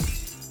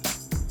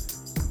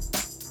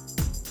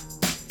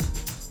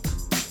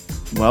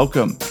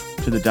Welcome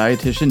to the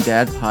Dietitian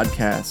Dad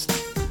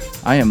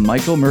Podcast. I am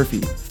Michael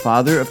Murphy,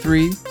 father of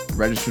 3,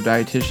 registered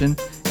dietitian,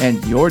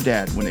 and your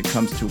dad when it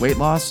comes to weight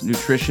loss,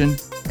 nutrition,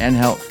 and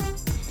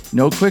health.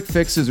 No quick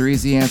fixes or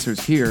easy answers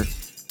here,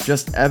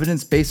 just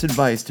evidence-based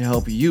advice to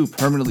help you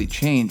permanently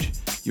change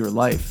your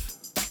life.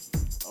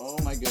 Oh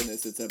my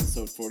goodness, it's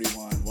episode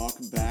 41.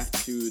 Welcome back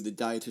to the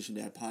Dietitian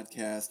Dad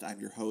Podcast. I'm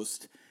your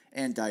host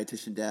and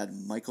dietitian dad,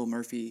 Michael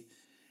Murphy,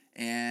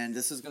 and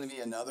this is going to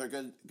be another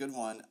good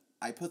one.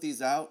 I put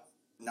these out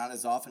not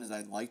as often as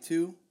I'd like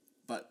to,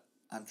 but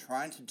I'm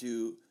trying to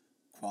do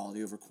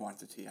quality over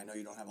quantity. I know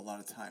you don't have a lot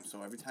of time,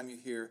 so every time you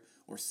hear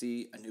or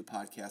see a new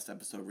podcast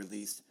episode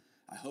released,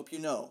 I hope you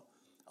know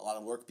a lot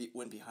of work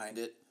went behind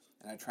it,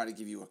 and I try to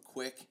give you a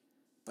quick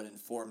but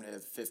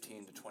informative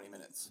 15 to 20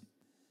 minutes.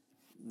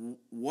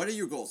 What are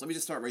your goals? Let me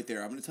just start right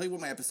there. I'm going to tell you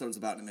what my episode is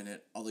about in a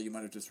minute, although you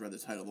might have just read the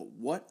title, but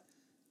what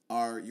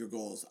are your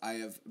goals? I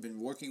have been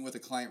working with a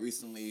client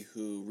recently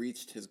who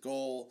reached his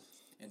goal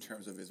in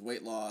terms of his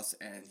weight loss,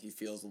 and he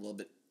feels a little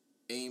bit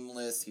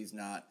aimless. He's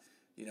not,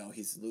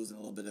 he's losing a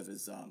little bit of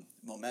his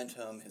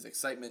momentum, his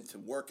excitement to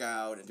work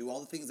out and do all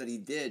the things that he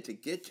did to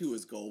get to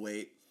his goal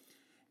weight,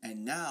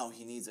 and now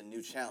he needs a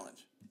new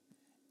challenge.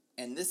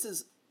 And this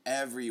is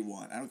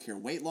everyone. I don't care,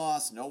 weight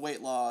loss, no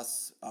weight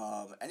loss,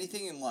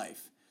 anything in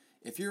life.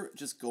 If you're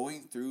just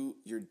going through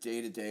your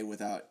day-to-day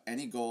without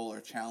any goal or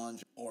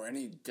challenge or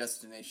any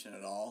destination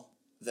at all,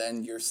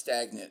 then you're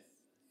stagnant.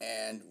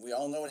 And we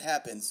all know what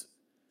happens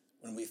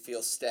when we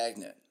feel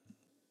stagnant.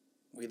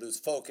 We lose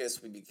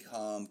focus, we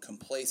become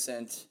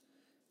complacent,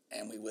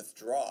 and we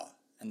withdraw.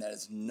 And that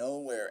is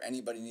nowhere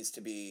anybody needs to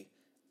be,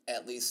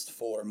 at least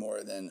for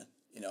more than,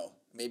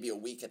 maybe a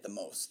week at the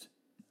most.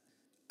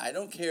 I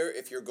don't care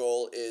if your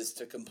goal is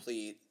to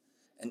complete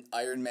an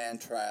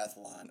Ironman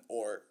triathlon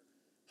or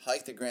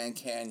hike the Grand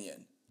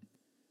Canyon,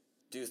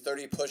 do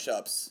 30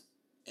 push-ups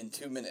in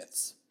 2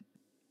 minutes,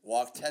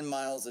 walk 10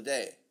 miles a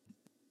day,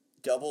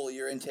 double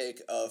your intake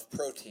of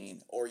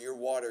protein or your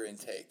water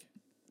intake.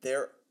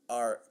 There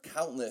are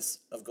countless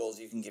of goals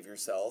you can give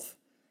yourself,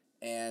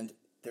 and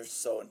they're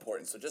so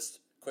important. So just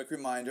a quick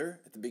reminder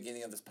at the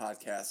beginning of this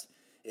podcast,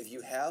 if you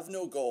have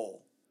no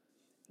goal,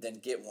 then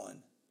get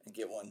one, and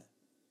get one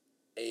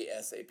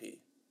ASAP.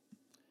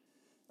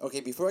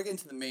 Okay, before I get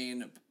into the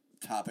main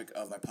topic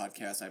of my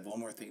podcast, I have one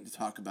more thing to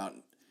talk about,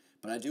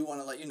 but I do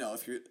want to let you know,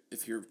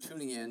 if you're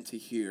tuning in to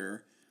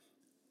hear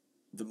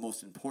the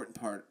most important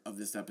part of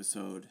this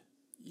episode,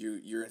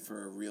 you're in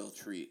for a real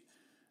treat.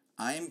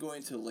 I am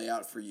going to lay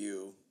out for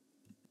you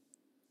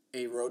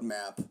a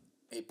roadmap,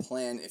 a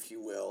plan, if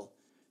you will,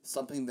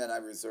 something that I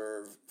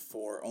reserve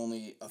for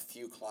only a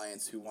few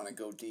clients who want to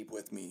go deep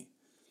with me.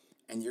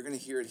 And you're going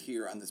to hear it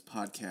here on this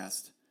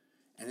podcast.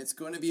 And it's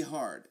going to be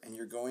hard, and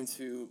you're going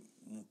to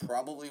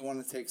probably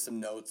want to take some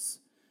notes.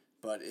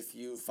 But if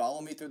you follow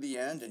me through the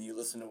end and you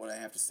listen to what I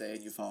have to say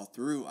and you follow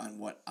through on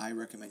what I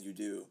recommend you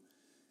do,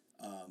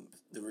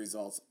 the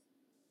results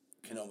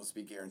can almost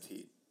be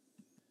guaranteed.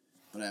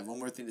 But I have one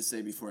more thing to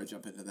say before I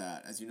jump into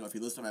that. As you know, if you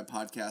listen to my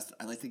podcast,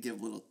 I like to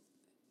give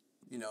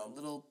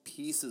little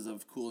pieces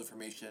of cool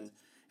information,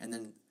 and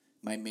then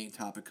my main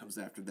topic comes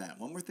after that.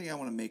 One more thing I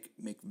want to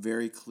make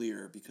very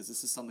clear, because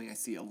this is something I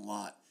see a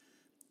lot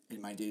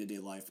in my day-to-day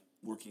life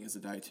working as a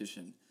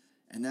dietitian,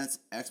 and that's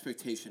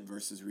expectation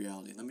versus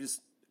reality. Let me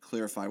just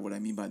clarify what I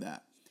mean by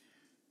that.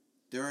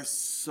 There are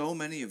so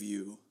many of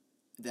you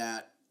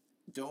that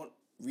don't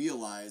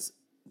realize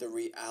the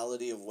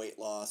reality of weight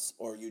loss,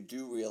 or you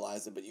do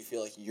realize it, but you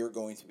feel like you're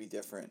going to be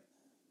different.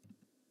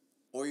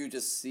 Or you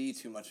just see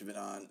too much of it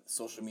on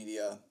social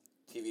media,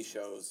 TV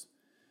shows,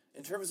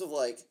 in terms of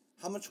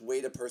how much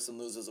weight a person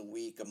loses a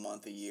week, a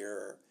month, a year,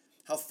 or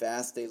how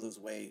fast they lose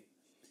weight.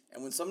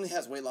 And when somebody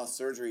has weight loss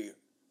surgery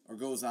or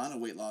goes on a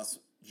weight loss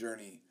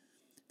journey,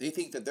 they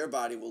think that their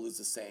body will lose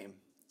the same.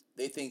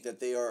 They think that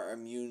they are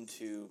immune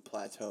to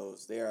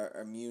plateaus. They are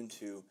immune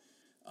to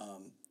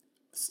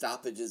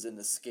stoppages in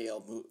the scale.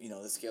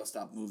 The scale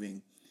stopped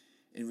moving.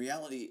 In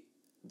reality,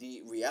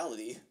 in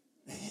reality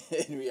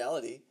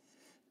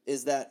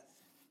is that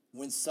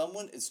when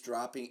someone is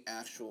dropping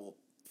actual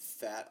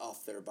fat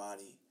off their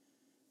body,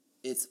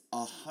 it's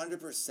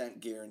 100%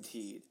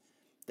 guaranteed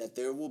that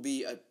there will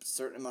be a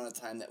certain amount of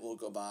time that will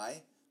go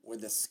by where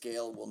the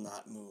scale will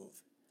not move.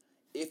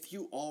 If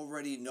you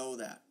already know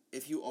that,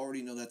 if you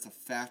already know that's a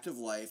fact of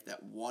life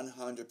that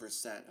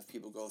 100% of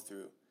people go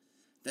through,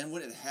 then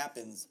when it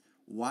happens,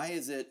 why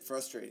is it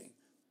frustrating?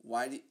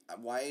 Why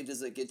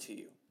does it get to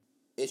you?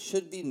 It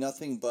should be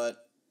nothing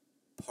but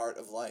part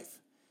of life.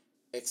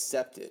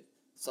 Accept it.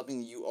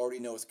 Something that you already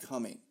know is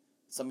coming.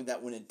 Something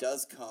that when it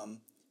does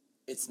come,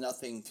 it's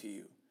nothing to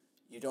you.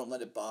 You don't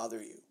let it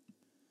bother you.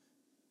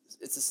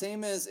 It's the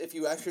same as if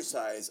you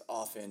exercise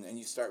often and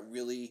you start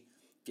really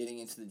getting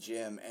into the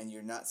gym and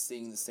you're not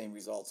seeing the same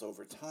results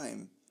over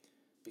time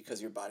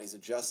because your body's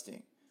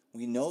adjusting.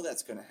 We know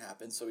that's going to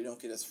happen, so we don't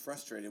get as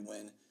frustrated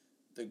when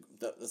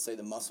let's say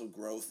the muscle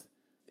growth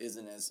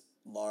isn't as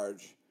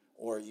large,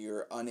 or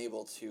you're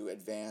unable to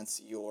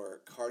advance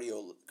your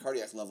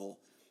cardiac level.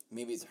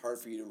 Maybe it's hard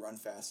for you to run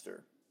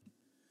faster.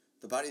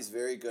 The body's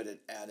very good at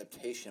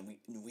adaptation.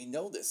 We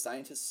know this.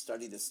 Scientists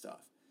study this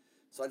stuff.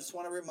 So I just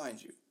want to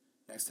remind you,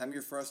 next time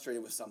you're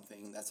frustrated with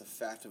something that's a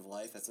fact of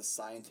life, that's a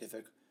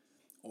scientific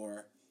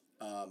or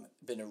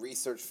been a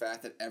research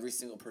fact that every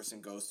single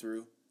person goes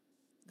through,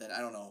 then I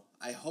don't know.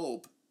 I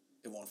hope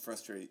it won't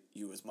frustrate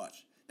you as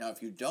much. Now,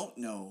 if you don't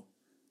know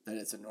that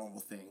it's a normal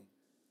thing,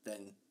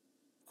 then,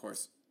 of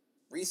course,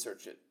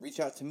 research it. Reach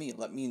out to me.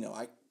 Let me know.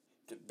 I've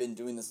been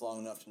doing this long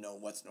enough to know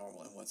what's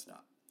normal and what's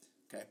not.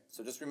 Okay?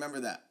 So just remember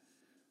that.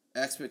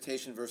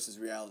 Expectation versus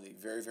reality.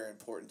 Very, very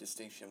important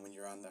distinction when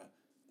you're on the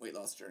weight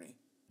loss journey.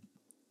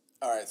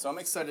 All right, so I'm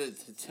excited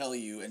to tell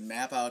you and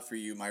map out for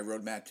you my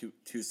roadmap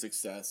to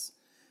success.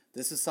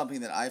 This is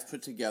something that I've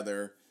put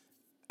together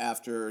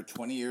after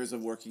 20 years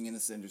of working in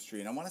this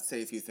industry, and I want to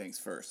say a few things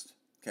first,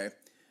 okay?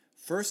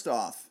 First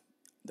off,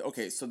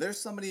 okay, so there's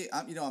somebody,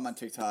 I'm on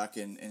TikTok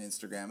and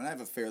Instagram, and I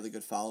have a fairly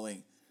good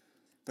following,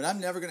 but I'm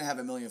never going to have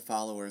 1 million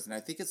followers, and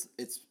I think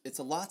it's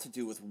a lot to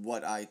do with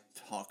what I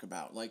talk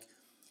about. Like,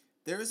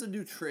 there is a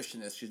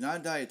nutritionist. She's not a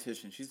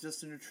dietitian. She's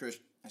just a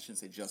I shouldn't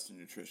say just a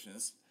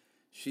nutritionist.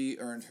 She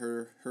earned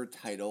her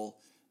title,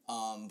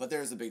 but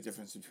there's a big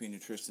difference between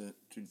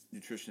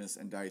nutritionists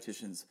and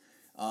dietitians.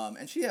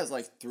 And she has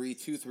like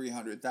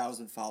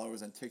 300,000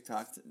 followers on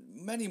TikTok,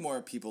 many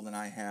more people than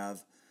I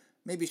have.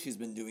 Maybe she's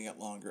been doing it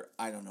longer,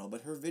 I don't know.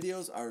 But her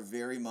videos are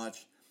very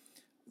much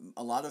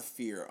a lot of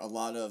fear, a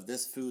lot of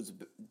this food's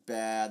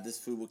bad, this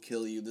food will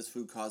kill you, this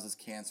food causes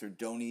cancer,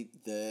 don't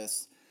eat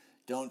this,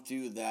 don't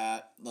do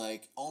that.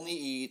 Like, only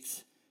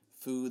eat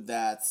food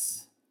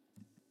that's,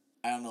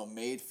 I don't know,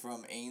 made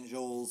from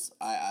angels.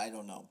 I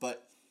don't know.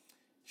 But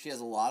she has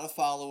a lot of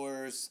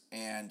followers,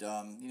 and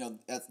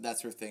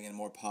that's her thing, and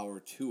more power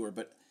to her.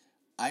 But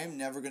I am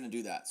never going to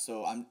do that.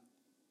 So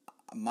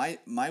my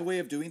way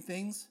of doing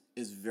things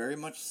is very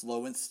much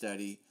slow and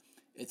steady.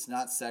 It's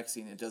not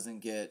sexy, and it doesn't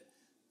get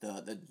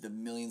the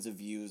millions of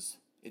views.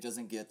 It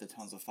doesn't get the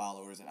tons of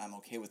followers, and I'm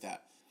okay with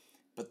that.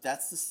 But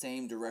that's the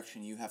same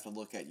direction you have to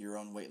look at your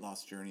own weight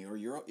loss journey, or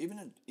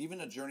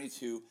even a journey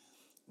to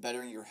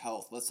bettering your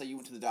health. Let's say you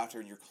went to the doctor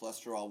and your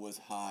cholesterol was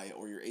high,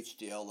 or your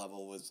HDL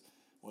level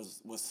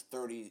was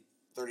 30,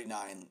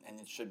 39, and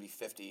it should be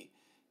 50.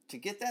 To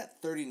get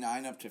that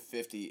 39 up to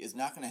 50 is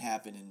not going to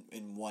happen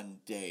in one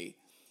day,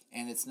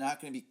 and it's not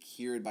going to be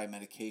cured by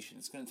medication.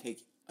 It's going to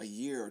take a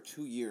year or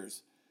 2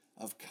 years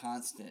of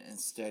constant and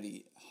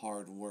steady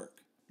hard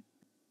work.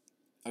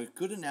 A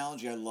good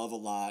analogy I love a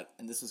lot,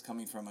 and this is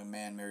coming from a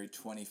man married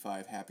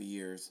 25 happy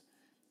years,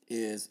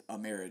 is a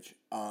marriage.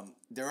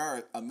 There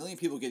are 1 million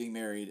people getting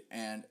married,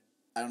 and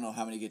I don't know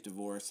how many get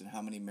divorced and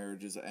how many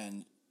marriages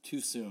end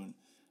too soon,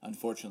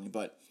 unfortunately.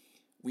 But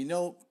we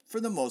know, for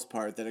the most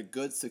part, that a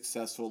good,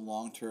 successful,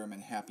 long-term,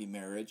 and happy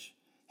marriage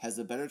has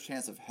a better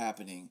chance of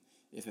happening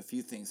if a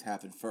few things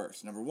happen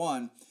first. Number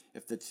one,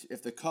 if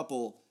the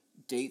couple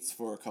dates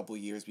for a couple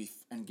years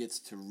and gets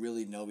to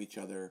really know each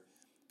other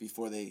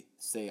before they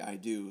say I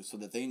do, so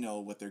that they know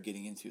what they're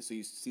getting into. So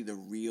you see the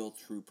real,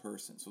 true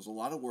person. So there's a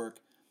lot of work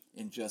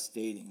in just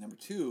dating. Number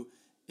two,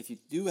 if you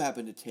do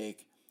happen to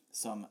take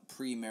some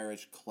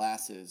pre-marriage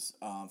classes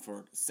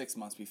for 6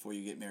 months before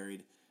you get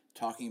married,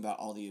 talking about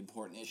all the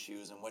important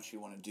issues and what you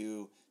want to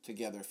do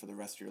together for the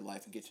rest of your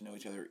life and get to know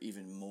each other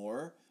even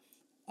more,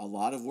 a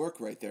lot of work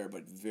right there,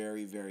 but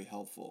very, very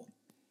helpful.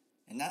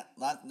 And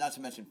not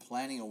to mention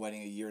planning a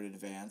wedding a year in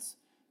advance,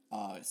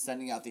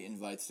 sending out the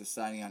invites,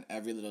 deciding on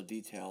every little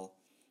detail,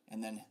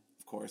 and then,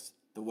 of course,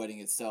 the wedding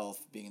itself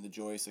being the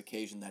joyous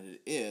occasion that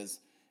it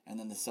is, and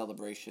then the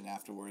celebration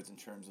afterwards in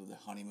terms of the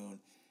honeymoon.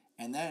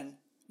 And then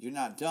you're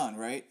not done,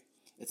 right?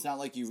 It's not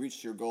like you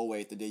reached your goal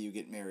weight the day you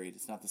get married.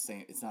 It's not the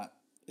same. It's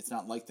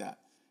not like that.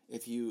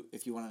 If you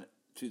want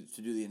to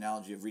do the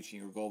analogy of reaching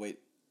your goal weight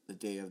the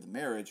day of the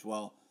marriage,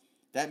 well,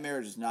 that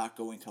marriage is not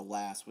going to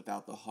last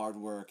without the hard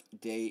work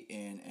day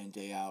in and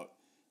day out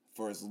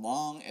for as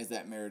long as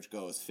that marriage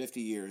goes, 50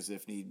 years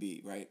if need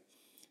be, right?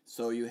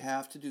 So you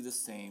have to do the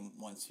same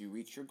once you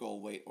reach your goal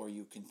weight or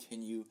you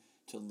continue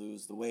to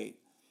lose the weight.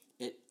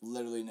 It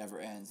literally never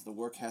ends. The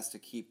work has to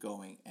keep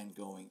going and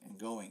going and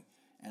going.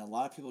 And a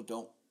lot of people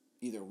don't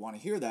either want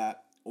to hear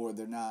that or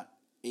they're not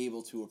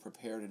able to or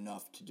prepared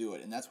enough to do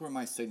it. And that's where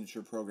my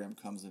signature program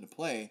comes into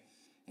play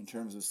in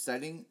terms of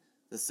setting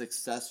the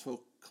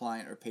successful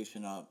client or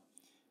patient up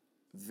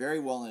very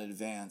well in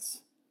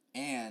advance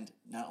and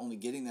not only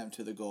getting them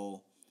to the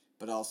goal,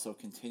 but also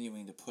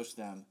continuing to push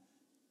them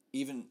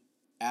even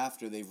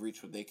after they've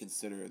reached what they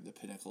consider the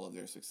pinnacle of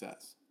their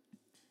success.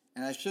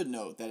 And I should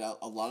note that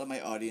a lot of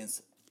my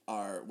audience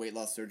are weight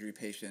loss surgery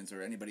patients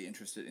or anybody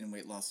interested in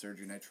weight loss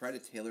surgery, and I try to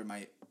tailor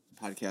my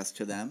podcast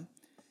to them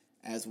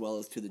as well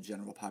as to the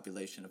general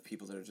population of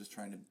people that are just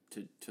trying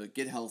to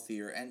get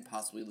healthier and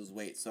possibly lose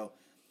weight. So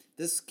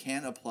this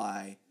can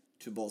apply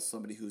to both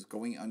somebody who's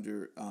going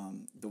under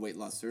the weight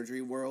loss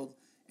surgery world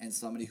and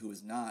somebody who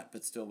is not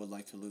but still would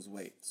like to lose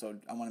weight. So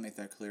I want to make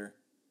that clear.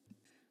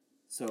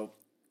 So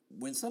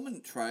when someone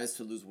tries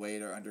to lose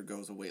weight or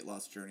undergoes a weight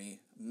loss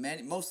journey,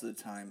 most of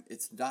the time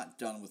it's not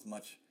done with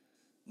much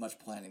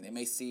planning. They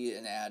may see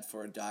an ad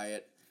for a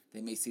diet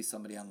They may see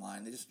somebody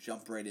online. They just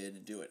jump right in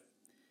and do it.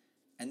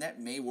 And that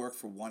may work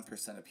for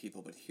 1% of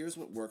people, but here's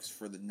what works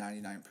for the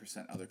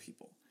 99% other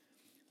people.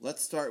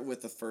 Let's start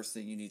with the first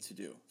thing you need to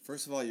do.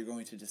 First of all, you're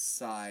going to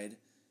decide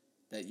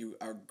that you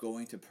are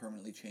going to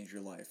permanently change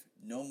your life.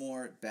 No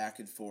more back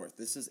and forth.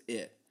 This is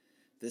it.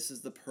 This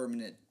is the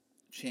permanent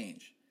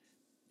change.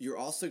 You're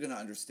also going to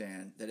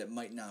understand that it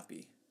might not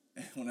be.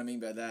 And what I mean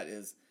by that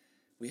is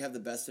we have the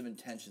best of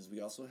intentions.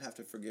 We also have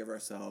to forgive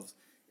ourselves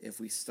if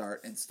we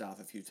start and stop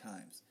a few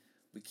times.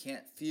 We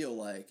can't feel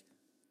like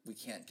we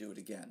can't do it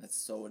again. That's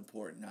so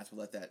important not to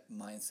let that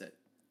mindset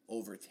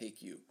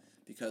overtake you,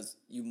 because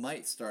you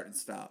might start and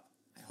stop.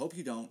 I hope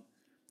you don't,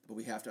 but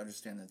we have to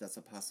understand that that's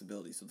a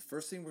possibility. So the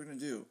first thing we're going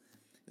to do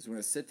is we're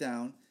going to sit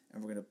down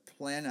and we're going to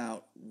plan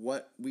out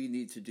what we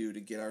need to do to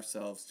get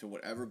ourselves to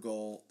whatever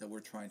goal that we're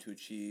trying to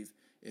achieve.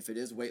 If it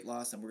is weight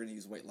loss, and we're going to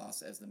use weight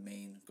loss as the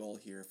main goal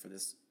here for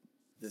this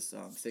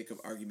sake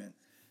of argument,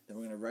 then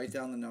we're going to write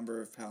down the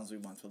number of pounds we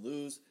want to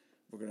lose.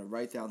 We're going to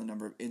write down the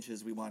number of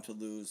inches we want to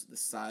lose, the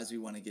size we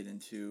want to get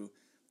into,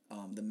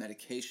 the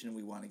medication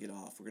we want to get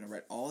off. We're going to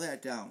write all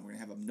that down. We're going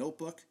to have a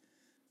notebook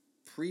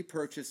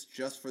pre-purchased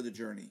just for the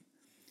journey.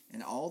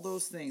 And all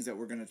those things that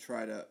we're going to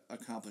try to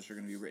accomplish are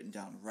going to be written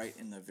down right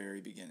in the very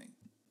beginning.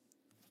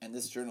 And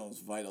this journal is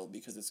vital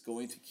because it's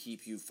going to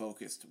keep you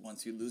focused.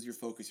 Once you lose your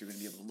focus, you're going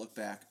to be able to look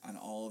back on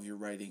all of your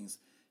writings,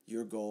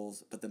 your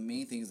goals. But the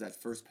main thing is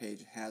that first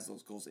page has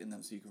those goals in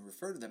them so you can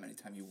refer to them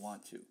anytime you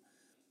want to.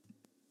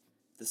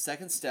 The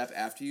second step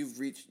after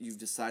you've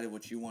decided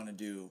what you want to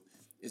do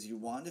is you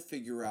want to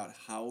figure out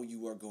how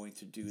you are going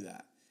to do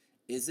that.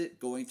 Is it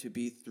going to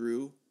be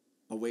through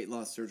a weight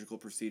loss surgical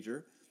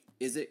procedure?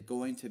 Is it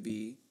going to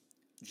be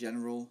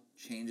general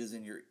changes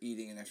in your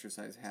eating and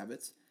exercise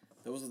habits?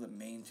 Those are the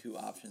main two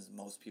options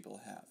most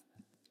people have.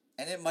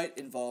 And it might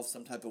involve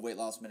some type of weight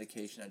loss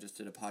medication. I just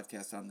did a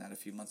podcast on that a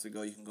few months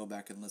ago. You can go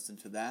back and listen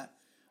to that.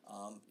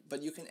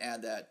 But you can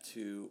add that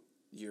to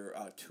your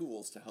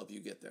tools to help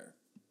you get there.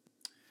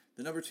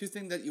 The number two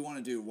thing that you want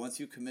to do once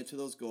you commit to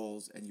those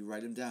goals and you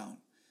write them down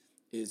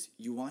is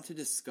you want to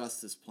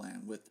discuss this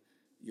plan with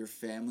your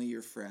family,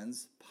 your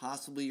friends,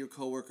 possibly your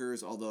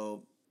coworkers,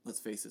 although let's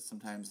face it,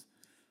 sometimes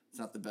it's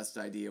not the best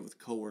idea with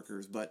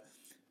coworkers, but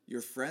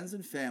your friends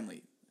and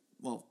family,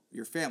 well,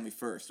 your family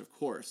first, of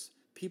course,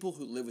 people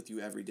who live with you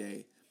every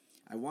day.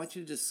 I want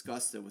you to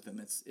discuss it with them.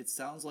 It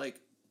sounds like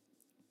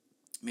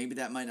maybe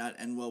that might not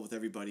end well with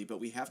everybody, but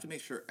we have to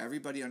make sure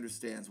everybody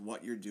understands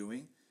what you're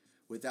doing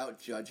without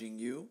judging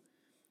you.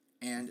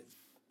 And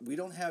we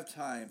don't have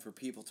time for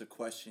people to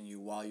question you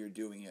while you're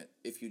doing it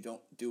if you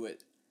don't do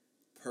it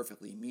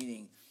perfectly,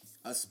 meaning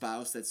a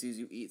spouse that sees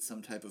you eat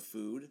some type of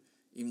food,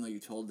 even though you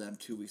told them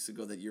 2 weeks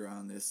ago that you're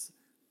on this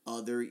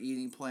other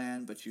eating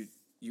plan, but you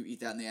eat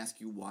that and they ask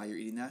you why you're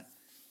eating that,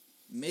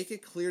 make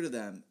it clear to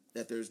them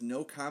that there's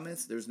no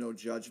comments, there's no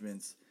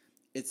judgments.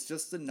 It's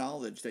just the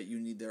knowledge that you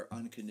need their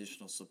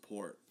unconditional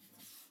support.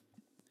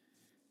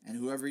 And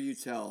whoever you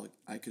tell,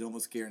 I could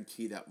almost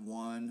guarantee that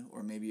one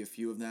or maybe a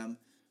few of them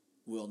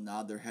will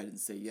nod their head and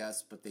say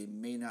yes, but they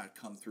may not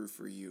come through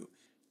for you.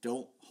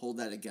 Don't hold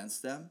that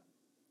against them,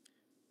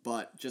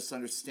 but just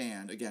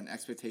understand, again,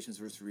 expectations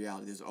versus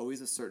reality. There's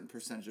always a certain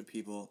percentage of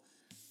people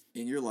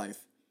in your life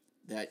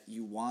that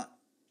you want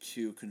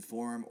to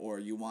conform or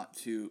you want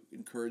to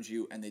encourage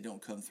you and they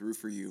don't come through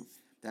for you.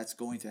 That's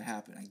going to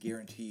happen, I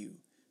guarantee you.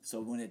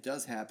 So when it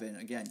does happen,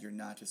 again, you're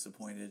not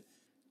disappointed.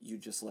 You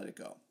just let it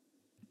go.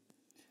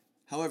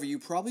 However, you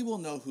probably will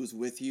know who's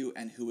with you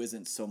and who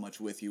isn't so much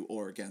with you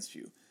or against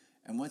you.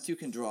 And once you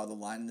can draw the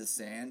line in the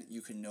sand,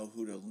 you can know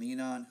who to lean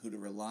on, who to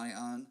rely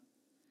on,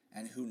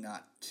 and who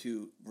not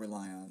to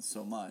rely on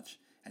so much,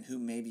 and who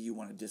maybe you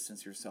want to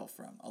distance yourself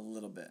from a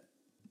little bit.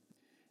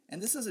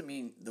 And this doesn't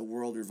mean the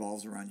world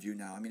revolves around you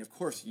now. I mean, of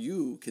course,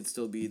 you can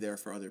still be there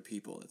for other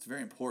people. It's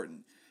very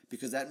important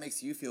because that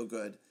makes you feel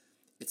good.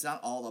 It's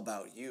not all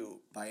about you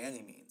by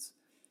any means.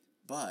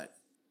 But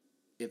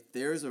if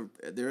there's a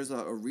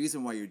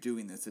reason why you're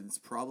doing this, and it's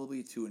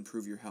probably to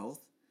improve your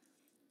health,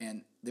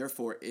 and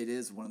therefore it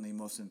is one of the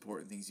most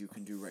important things you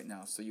can do right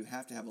now. So you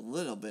have to have a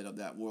little bit of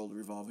that world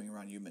revolving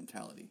around you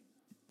mentality.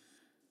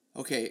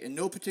 Okay, in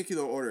no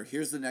particular order,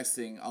 here's the next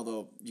thing,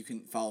 although you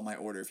can follow my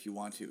order if you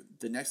want to.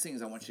 The next thing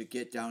is I want you to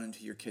get down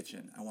into your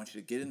kitchen. I want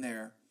you to get in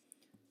there,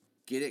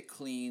 get it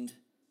cleaned,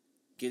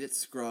 get it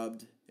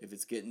scrubbed if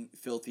it's getting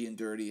filthy and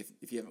dirty,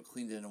 if you haven't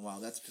cleaned it in a while.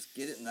 That's just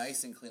get it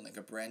nice and clean like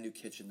a brand new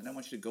kitchen. Then I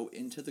want you to go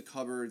into the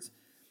cupboards,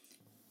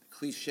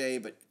 cliche,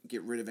 but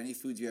get rid of any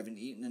foods you haven't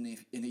eaten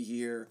in a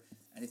year,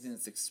 anything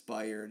that's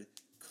expired,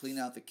 clean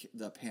out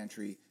the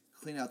pantry,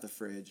 clean out the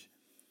fridge.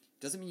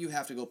 Doesn't mean you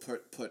have to go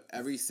put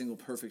every single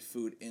perfect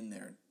food in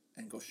there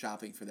and go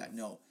shopping for that.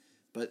 No.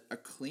 But a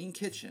clean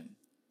kitchen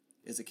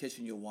is a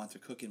kitchen you'll want to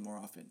cook in more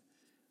often.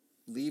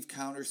 Leave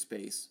counter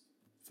space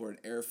for an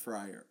air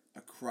fryer,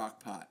 a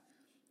crock pot,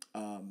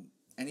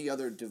 any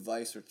other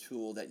device or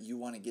tool that you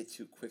want to get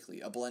to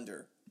quickly, a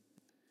blender.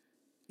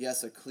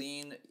 Yes, a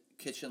clean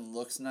kitchen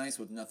looks nice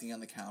with nothing on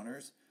the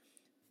counters,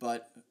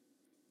 but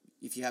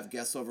if you have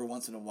guests over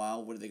once in a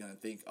while, what are they going to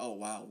think? Oh,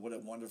 wow, what a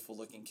wonderful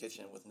looking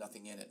kitchen with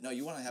nothing in it. No,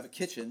 you want to have a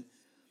kitchen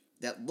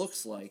that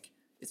looks like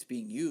it's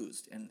being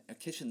used, and a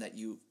kitchen that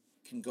you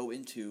can go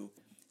into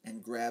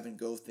and grab and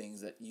go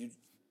things that you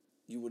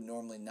would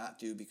normally not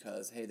do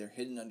because, hey, they're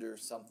hidden under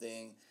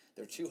something,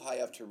 they're too high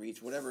up to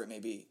reach, whatever it may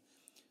be.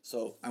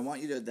 So I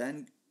want you to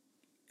then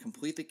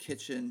complete the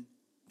kitchen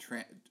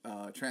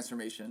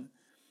transformation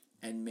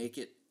and make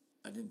it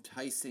an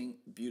enticing,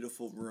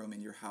 beautiful room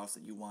in your house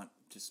that you want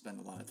to spend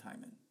a lot of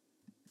time in.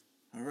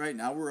 All right,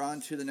 now we're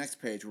on to the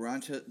next page. We're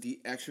on to the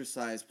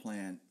exercise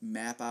plan.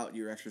 Map out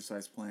your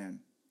exercise plan.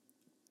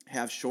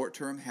 Have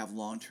short-term, have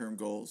long-term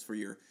goals for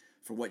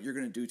what you're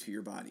going to do to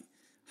your body.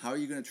 How are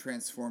you going to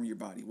transform your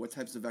body? What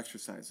types of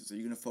exercises? Are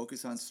you going to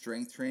focus on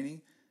strength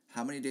training?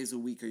 How many days a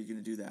week are you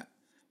going to do that?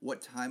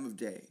 What time of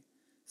day?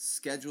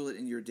 Schedule it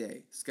in your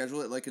day.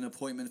 Schedule it like an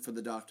appointment for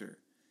the doctor.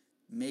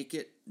 Make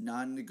it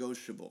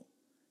non-negotiable.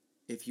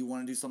 If you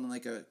want to do something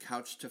like a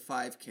couch to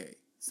 5K,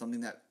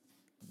 something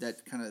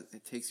that kind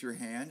of takes your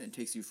hand and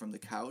takes you from the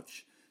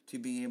couch to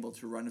being able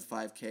to run a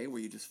 5K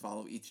where you just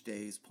follow each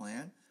day's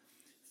plan.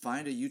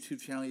 Find a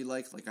YouTube channel you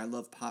like I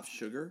love Pop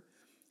Sugar.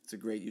 It's a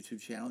great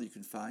YouTube channel you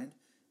can find.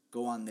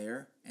 Go on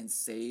there and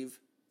save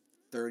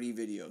 30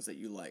 videos that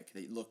you like,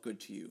 that look good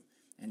to you,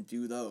 and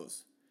do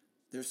those.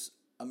 There's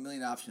a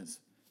million options.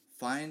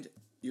 Find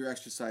your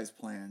exercise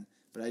plan,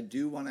 but I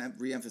do want to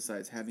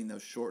reemphasize having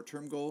those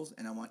short-term goals,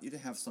 and I want you to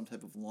have some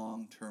type of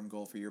long-term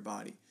goal for your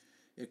body.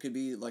 It could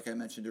be, like I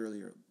mentioned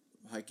earlier,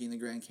 hiking the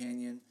Grand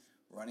Canyon,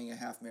 running a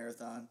half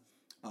marathon,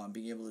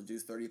 being able to do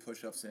 30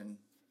 push-ups in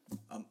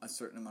a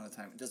certain amount of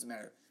time. It doesn't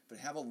matter. But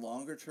have a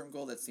longer-term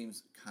goal that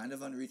seems kind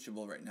of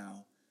unreachable right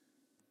now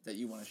that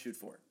you want to shoot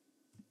for.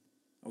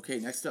 Okay,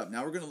 next up.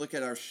 Now we're going to look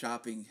at our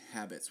shopping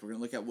habits. We're going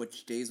to look at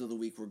which days of the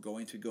week we're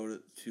going to go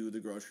to the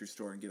grocery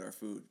store and get our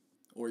food.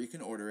 Or you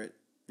can order it.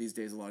 These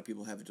days, a lot of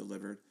people have it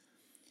delivered.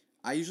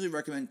 I usually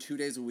recommend 2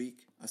 days a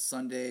week, a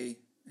Sunday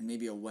and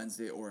maybe a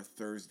Wednesday or a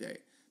Thursday.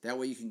 That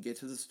way you can get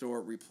to the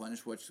store,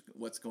 replenish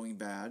what's going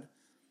bad,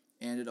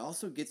 and it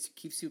also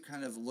keeps you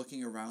kind of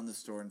looking around the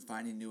store and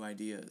finding new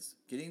ideas.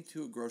 Getting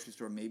to a grocery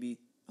store may be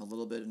a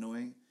little bit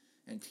annoying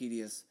and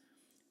tedious,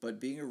 but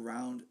being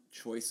around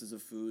choices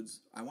of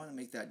foods, I want to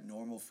make that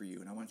normal for you,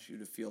 and I want you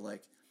to feel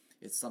like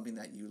it's something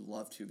that you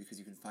love to because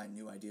you can find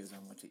new ideas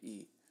on what to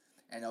eat.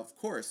 And of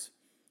course,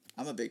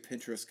 I'm a big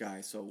Pinterest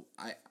guy, so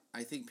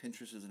I think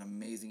Pinterest is an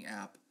amazing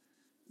app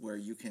where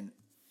you can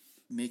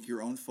make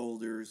your own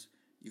folders,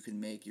 you can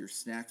make your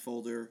snack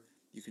folder,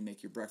 you can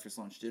make your breakfast,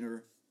 lunch,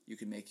 dinner, you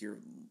can make your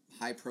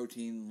high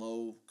protein,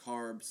 low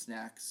carb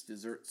snacks,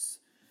 desserts,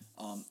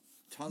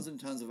 tons and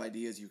tons of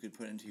ideas you could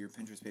put into your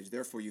Pinterest page.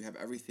 Therefore, you have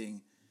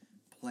everything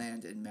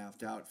planned and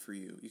mapped out for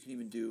you. You can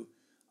even do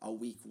a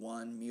week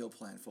 1 meal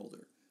plan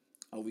folder,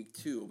 a week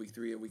 2, a week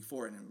 3, a week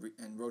 4,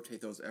 and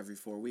rotate those every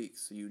 4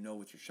 weeks so you know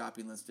what your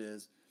shopping list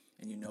is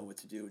and you know what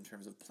to do in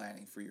terms of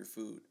planning for your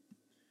food.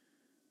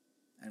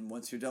 And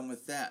once you're done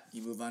with that,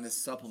 you move on to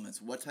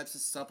supplements. What types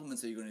of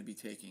supplements are you going to be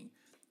taking,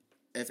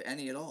 if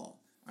any at all?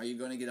 Are you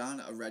going to get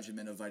on a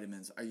regimen of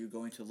vitamins? Are you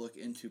going to look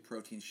into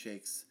protein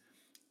shakes?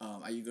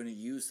 Are you going to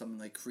use something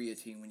like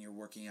creatine when you're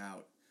working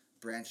out?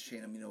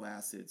 Branched-chain amino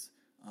acids?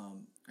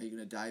 Are you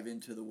going to dive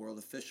into the world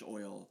of fish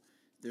oil?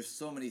 There's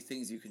so many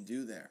things you can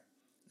do there.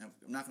 Now,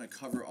 I'm not going to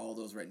cover all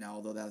those right now,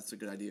 although that's a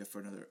good idea for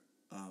another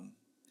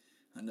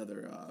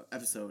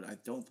episode. I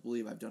don't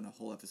believe I've done a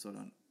whole episode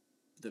on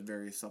the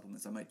various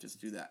supplements. I might just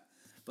do that.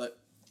 But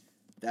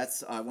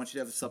I want you to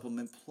have a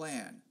supplement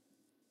plan.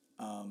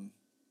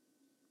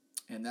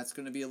 And that's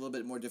going to be a little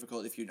bit more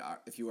difficult if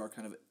you are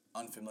kind of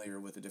unfamiliar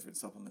with the different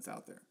supplements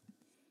out there.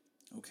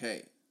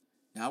 Okay,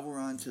 now we're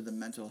on to the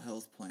mental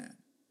health plan.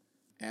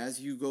 As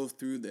you go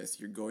through this,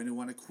 you're going to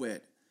want to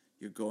quit.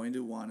 You're going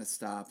to want to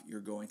stop.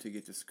 You're going to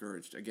get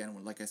discouraged. Again,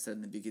 like I said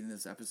in the beginning of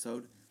this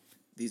episode,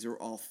 these are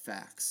all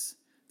facts.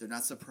 They're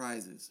not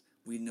surprises.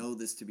 We know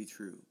this to be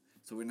true.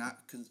 So we're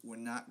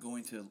not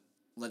going to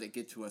let it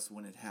get to us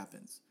when it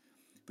happens.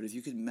 But if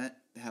you could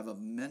have a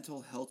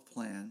mental health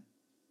plan,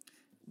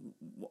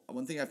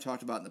 one thing I've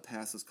talked about in the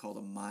past is called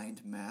a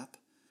mind map.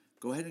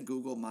 Go ahead and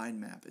Google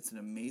mind map. It's an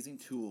amazing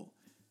tool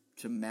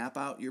to map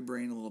out your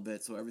brain a little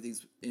bit so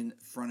everything's in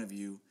front of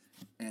you.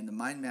 And the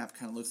mind map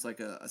kind of looks like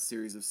a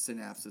series of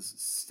synapses,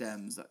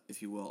 stems,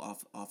 if you will,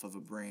 off of a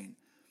brain.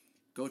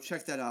 Go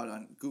check that out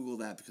on Google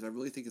that because I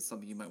really think it's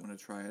something you might want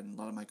to try, and a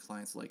lot of my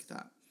clients like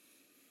that.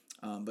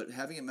 But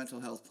having a mental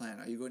health plan,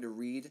 are you going to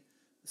read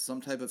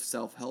some type of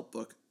self-help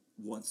book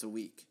once a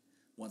week,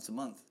 once a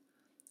month?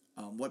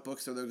 What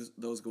books are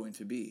those going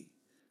to be?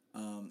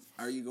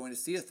 Are you going to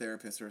see a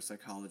therapist or a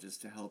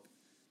psychologist to help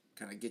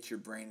kind of get your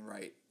brain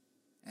right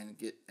and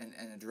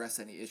address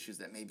any issues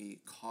that may be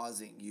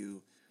causing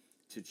you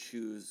to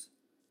choose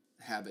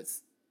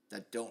habits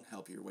that don't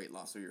help your weight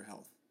loss or your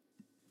health?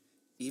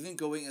 Even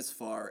going as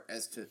far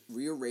as to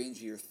rearrange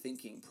your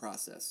thinking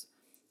process.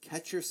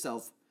 Catch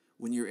yourself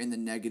when you're in the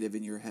negative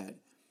in your head.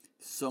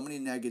 So many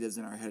negatives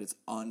in our head, it's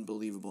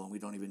unbelievable, and we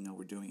don't even know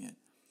we're doing it.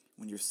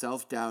 When you're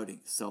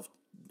self-doubting,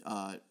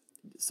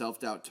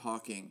 self-doubt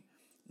talking,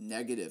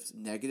 negatives.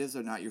 Negatives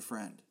are not your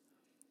friend.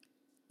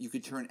 You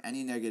could turn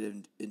any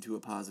negative into a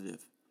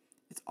positive.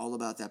 It's all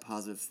about that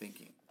positive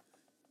thinking.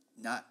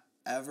 Not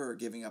ever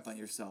giving up on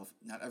yourself,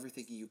 not ever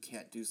thinking you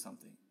can't do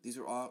something. These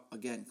are all,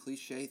 again,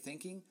 cliche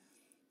thinking,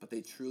 but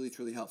they truly,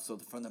 truly help. So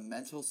from the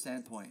mental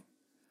standpoint,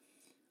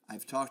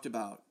 I've talked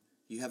about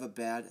you have a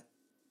bad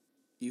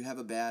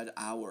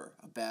hour,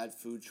 a bad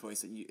food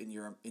choice in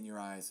your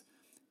eyes.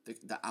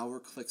 The hour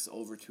clicks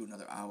over to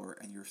another hour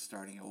and you're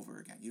starting over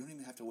again. You don't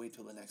even have to wait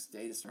till the next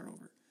day to start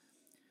over.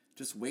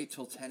 Just wait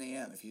till 10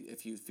 a.m.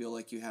 If you feel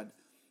like you had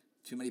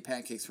too many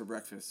pancakes for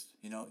breakfast.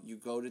 You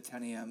go to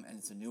 10 a.m. and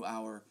it's a new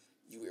hour.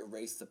 You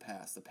erase the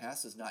past. The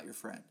past is not your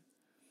friend.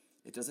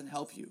 It doesn't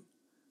help you,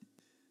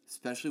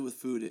 especially with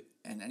food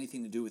and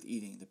anything to do with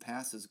eating. The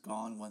past is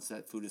gone once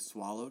that food is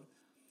swallowed.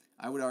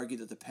 I would argue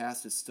that the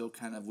past is still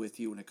kind of with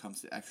you when it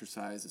comes to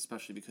exercise,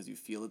 especially because you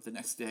feel it the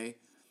next day.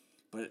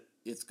 But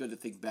it's good to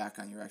think back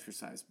on your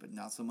exercise, but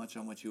not so much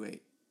on what you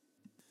ate.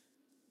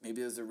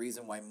 Maybe there's a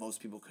reason why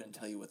most people couldn't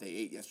tell you what they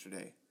ate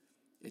yesterday.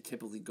 It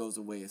typically goes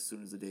away as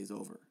soon as the day's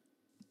over.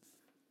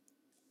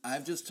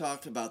 I've just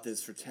talked about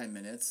this for 10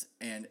 minutes,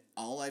 and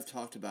all I've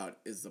talked about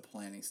is the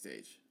planning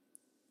stage.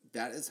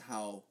 That is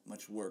how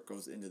much work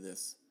goes into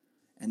this,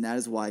 and that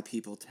is why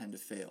people tend to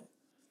fail.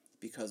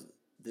 Because,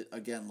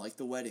 again, like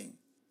the wedding,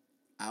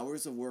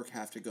 hours of work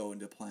have to go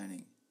into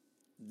planning.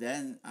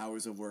 Then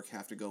hours of work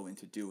have to go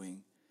into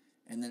doing,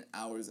 and then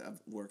hours of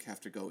work have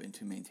to go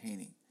into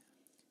maintaining.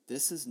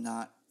 This is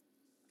not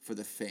for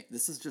the faint.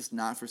 This is just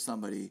not for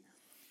somebody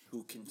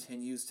who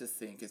continues to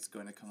think it's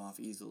going to come off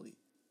easily,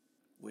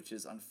 which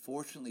is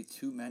unfortunately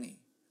too many,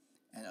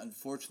 and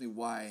unfortunately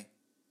why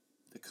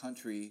the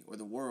country or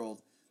the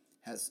world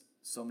has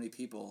so many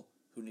people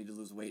who need to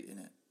lose weight in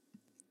it.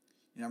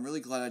 I'm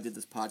really glad I did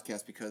this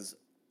podcast because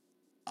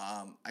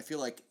I feel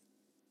like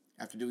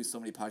after doing so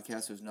many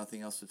podcasts, there's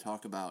nothing else to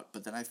talk about.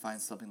 But then I find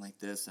something like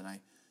this, and I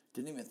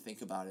didn't even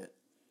think about it.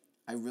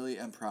 I really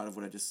am proud of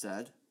what I just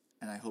said,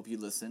 and I hope you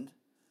listened.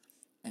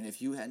 And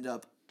if you end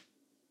up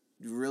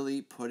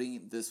really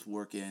putting this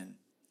work in,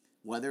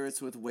 whether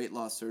it's with weight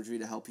loss surgery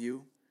to help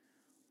you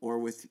or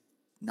with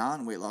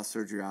non-weight loss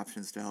surgery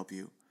options to help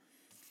you,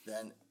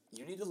 then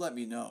you need to let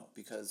me know,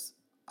 because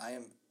I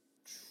am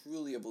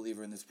truly a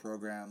believer in this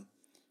program.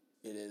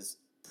 It is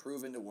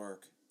proven to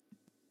work,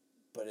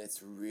 but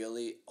it's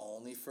really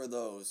only for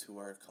those who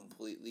are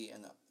completely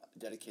and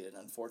dedicated.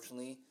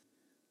 Unfortunately,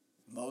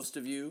 most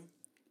of you,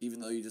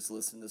 even though you just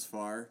listened this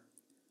far,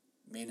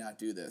 may not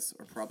do this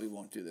or probably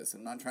won't do this.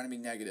 I'm not trying to be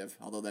negative,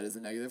 although that is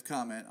a negative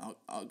comment.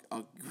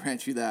 I'll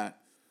grant you that.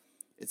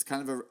 It's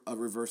kind of a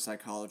reverse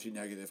psychology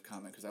negative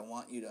comment, because I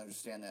want you to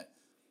understand that,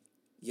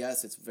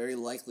 yes, it's very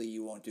likely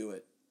you won't do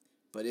it.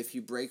 But if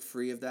you break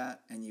free of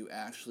that and you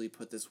actually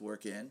put this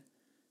work in,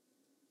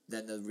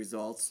 then the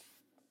results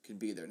can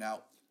be there.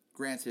 Now,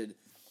 granted,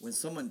 when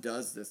someone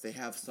does this, they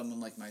have someone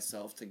like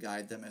myself to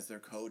guide them as their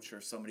coach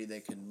or somebody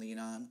they can lean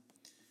on.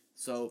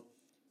 So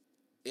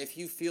if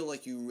you feel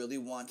like you really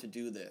want to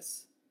do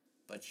this,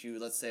 but you,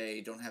 let's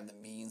say, don't have the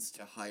means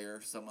to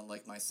hire someone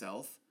like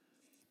myself,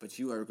 but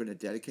you are going to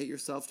dedicate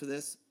yourself to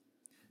this,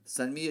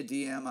 send me a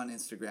DM on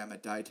Instagram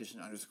at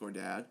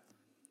dietitian_dad.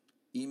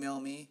 Email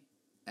me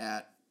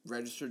at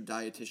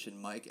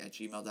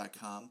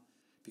registereddietitianmike@gmail.com,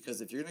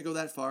 because if you're going to go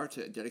that far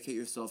to dedicate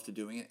yourself to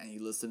doing it and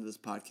you listen to this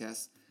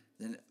podcast,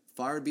 then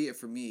far be it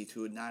from me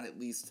to not at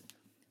least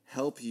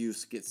help you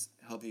get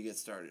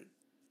started.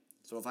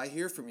 So if I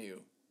hear from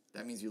you,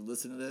 that means you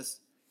listen to this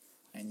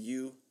and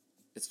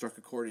it struck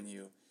a chord in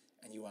you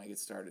and you want to get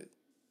started.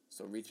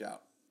 So reach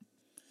out.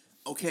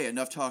 Okay,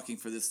 enough talking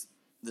for this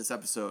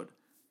episode.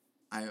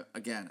 I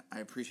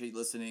appreciate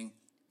listening.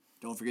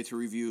 Don't forget to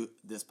review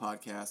this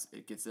podcast.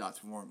 It gets it out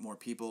to more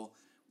people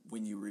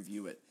when you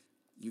review it.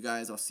 You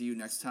guys, I'll see you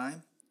next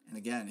time. And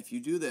again, if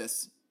you do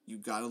this, you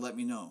got to let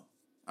me know.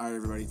 All right,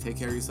 everybody, take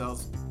care of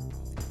yourselves.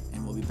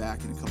 And we'll be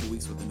back in a couple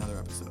weeks with another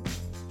episode.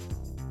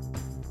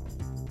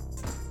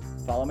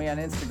 Follow me on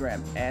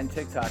Instagram and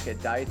TikTok at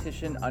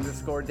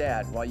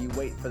dietitian_dad while you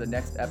wait for the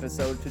next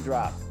episode to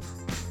drop.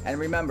 And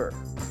remember,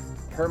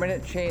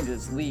 permanent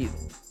changes lead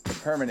to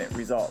permanent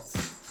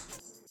results.